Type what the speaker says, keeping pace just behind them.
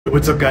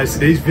What's up, guys?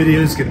 Today's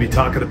video is going to be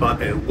talking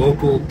about a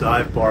local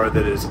dive bar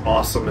that is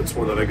awesome. It's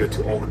one that I go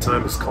to all the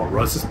time. It's called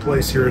Russ's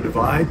Place here in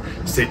Divide.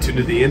 Stay tuned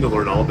to the end to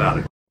learn all about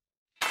it.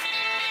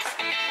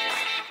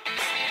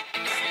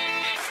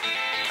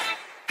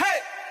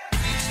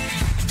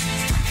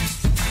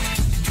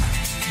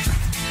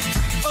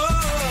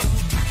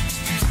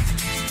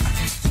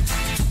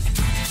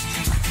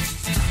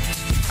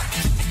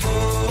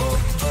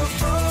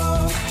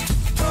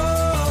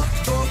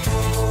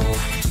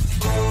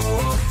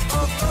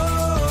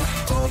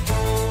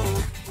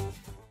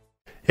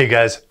 Hey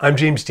guys, I'm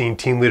James Dean,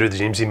 team leader of the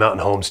James D.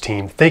 Mountain Homes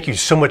team. Thank you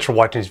so much for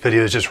watching these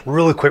videos. Just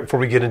really quick before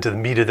we get into the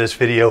meat of this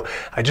video,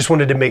 I just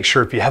wanted to make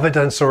sure if you haven't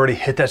done so already,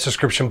 hit that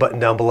subscription button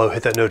down below,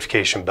 hit that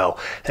notification bell.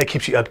 That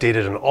keeps you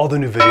updated on all the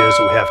new videos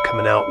that we have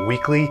coming out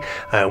weekly.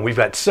 We've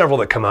got several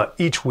that come out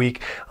each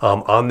week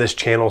on this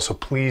channel, so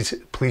please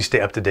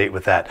stay up to date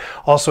with that.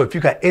 Also, if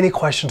you've got any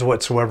questions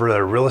whatsoever that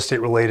are real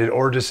estate related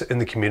or just in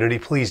the community,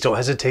 please don't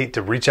hesitate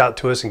to reach out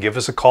to us and give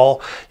us a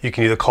call. You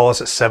can either call us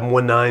at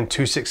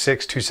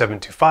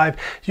 719-266-2725.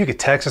 You can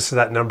text us to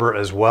that number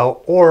as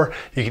well, or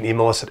you can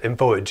email us at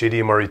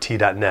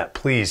info@jdmret.net.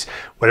 Please,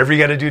 whatever you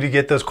got to do to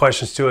get those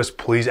questions to us,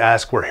 please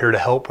ask. We're here to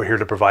help. We're here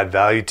to provide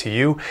value to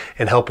you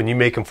and helping you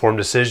make informed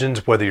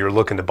decisions, whether you're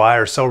looking to buy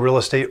or sell real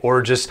estate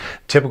or just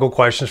typical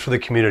questions for the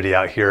community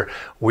out here.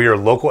 We are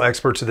local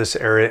experts of this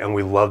area and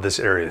we love this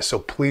area. So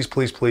please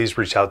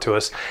reach out to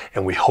us,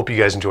 and we hope you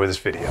guys enjoy this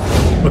video.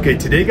 Okay,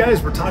 today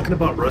guys, we're talking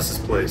about Russ's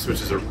Place,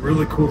 which is a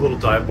really cool little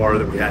dive bar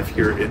that we have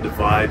here in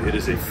Divide. It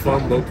is a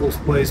fun locals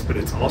place, but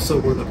it's also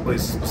one of the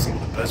places with some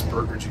of the best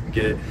burgers you can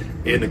get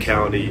in the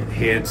county,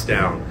 hands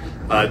down.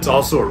 It's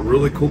also a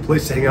really cool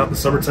place to hang out in the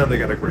summertime. They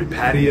got a great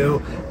patio.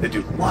 They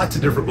do lots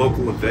of different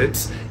local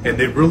events, and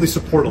they really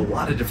support a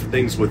lot of different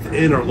things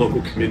within our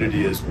local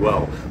community as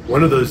well.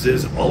 One of those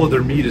is all of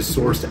their meat is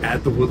sourced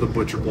at the Woodland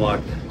Butcher Block.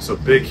 So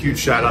big, huge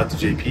shout out to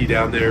JP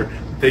down there.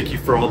 Thank you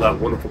for all that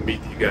wonderful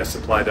meat that you guys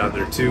supply down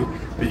there too.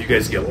 But you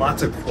guys get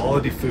lots of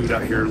quality food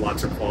out here,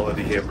 lots of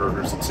quality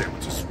hamburgers and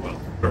sandwiches as well.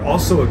 They're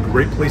also a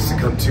great place to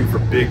come to for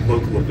big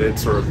local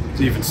events or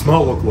even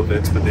small local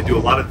events, but they do a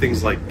lot of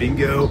things like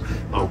bingo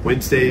on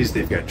Wednesdays.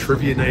 They've got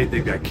trivia night,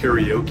 they've got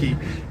karaoke,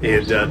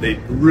 and they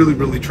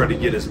really try to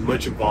get as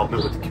much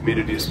involvement with the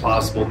community as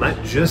possible,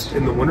 not just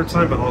in the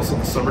wintertime, but also in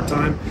the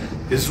summertime.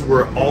 This is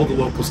where all the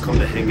locals come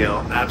to hang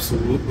out.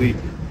 Absolutely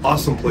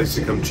awesome place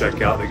to come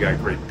check out. They got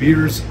great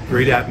beers,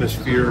 great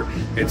atmosphere,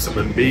 and some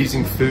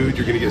amazing food.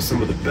 You're gonna get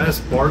some of the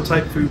best bar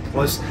type food,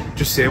 plus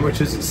just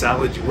sandwiches and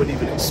salads. You wouldn't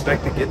even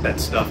expect to get that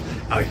stuff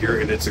out here,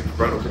 and it's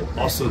incredible.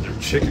 Also, their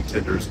chicken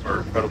tenders are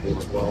incredible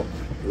as well.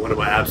 One of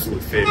my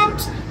absolute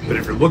favorites. But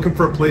if you're looking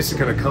for a place to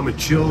kind of come and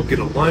chill, get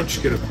a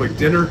lunch, get a quick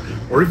dinner,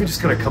 or even just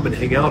kind of come and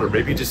hang out, or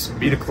maybe just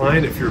meet a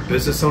client if you're a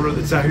business owner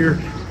that's out here,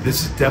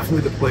 this is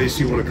definitely the place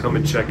you want to come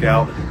and check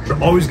out.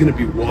 You're always going to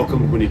be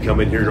welcomed when you come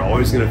in here. You're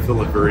always going to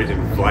feel a very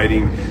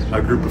inviting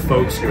group of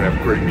folks. You're going to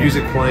have great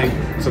music playing.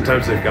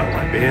 Sometimes they've got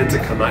live bands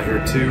that come out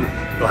here too.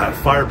 They'll have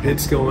fire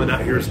pits going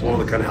out here as well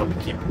to kind of help you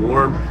keep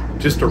warm.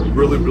 Just a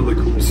really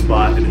cool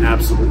spot and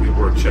absolutely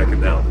worth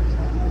checking out.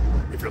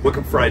 If you're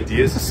looking for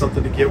ideas of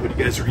something to get when you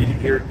guys are eating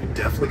here, you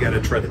definitely got to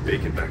try the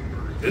bacon back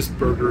burger. This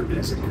burger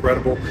is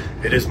incredible.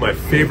 It is my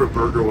favorite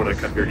burger when I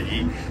come here to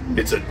eat.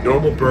 It's a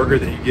normal burger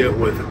that you get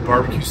with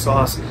barbecue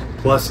sauce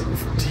plus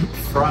deep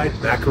fried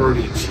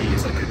macaroni and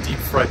cheese, like a deep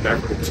fried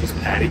macaroni and cheese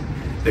patty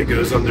that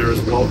goes on there as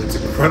well. It's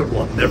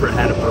incredible. I've never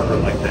had a burger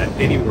like that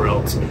anywhere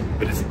else,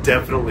 but it's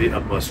definitely a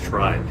must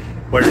try.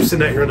 While you're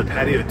sitting out here on the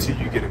patio too,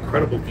 you get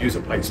incredible views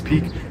of Pikes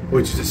Peak,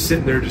 which is just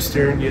sitting there just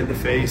staring you in the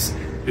face.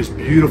 Just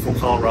beautiful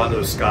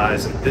Colorado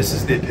skies, and this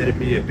is the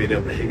epitome of being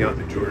able to hang out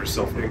and enjoy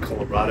yourself in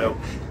Colorado.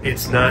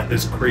 It's not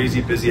this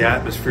crazy busy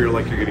atmosphere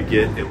like you're going to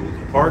get in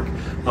Woodland Park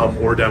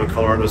or down in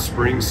Colorado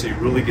Springs, so you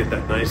really get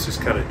that nice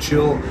just kind of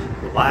chill,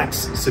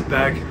 relax, sit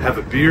back, have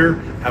a beer,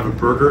 have a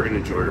burger, and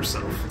enjoy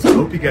yourself. So I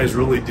hope you guys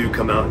really do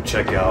come out and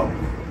check out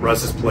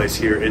Russ's Place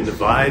here in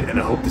Divide, and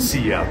I hope to see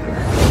you out there.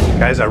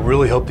 Guys, I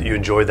really hope that you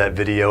enjoyed that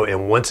video,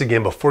 and once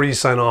again, before you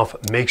sign off,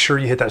 make sure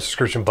you hit that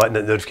subscription button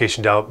and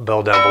notification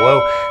bell down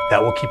below.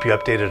 That will keep you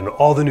updated on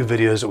all the new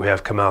videos that we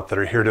have come out that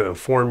are here to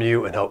inform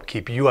you and help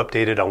keep you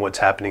updated on what's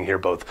happening here,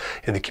 both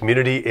in the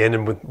community and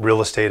in real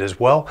estate as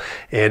well.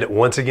 And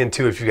once again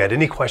too, if you got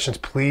any questions,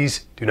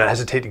 please do not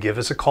hesitate to give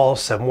us a call,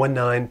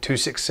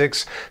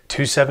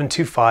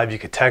 719-266-2725. You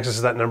can text us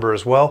at that number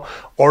as well,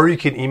 or you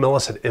can email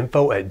us at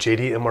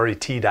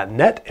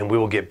info@jdmret.net, and we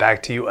will get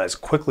back to you as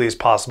quickly as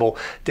possible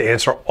to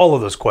answer all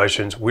of those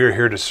questions. We're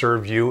here to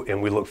serve you,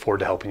 and we look forward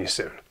to helping you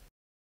soon.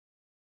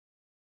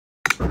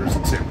 Burgers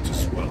and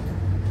sandwiches as well.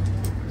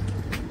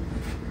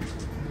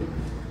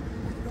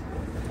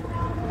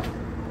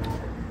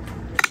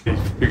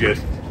 You're good.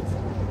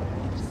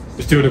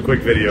 Just doing a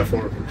quick video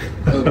for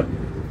him.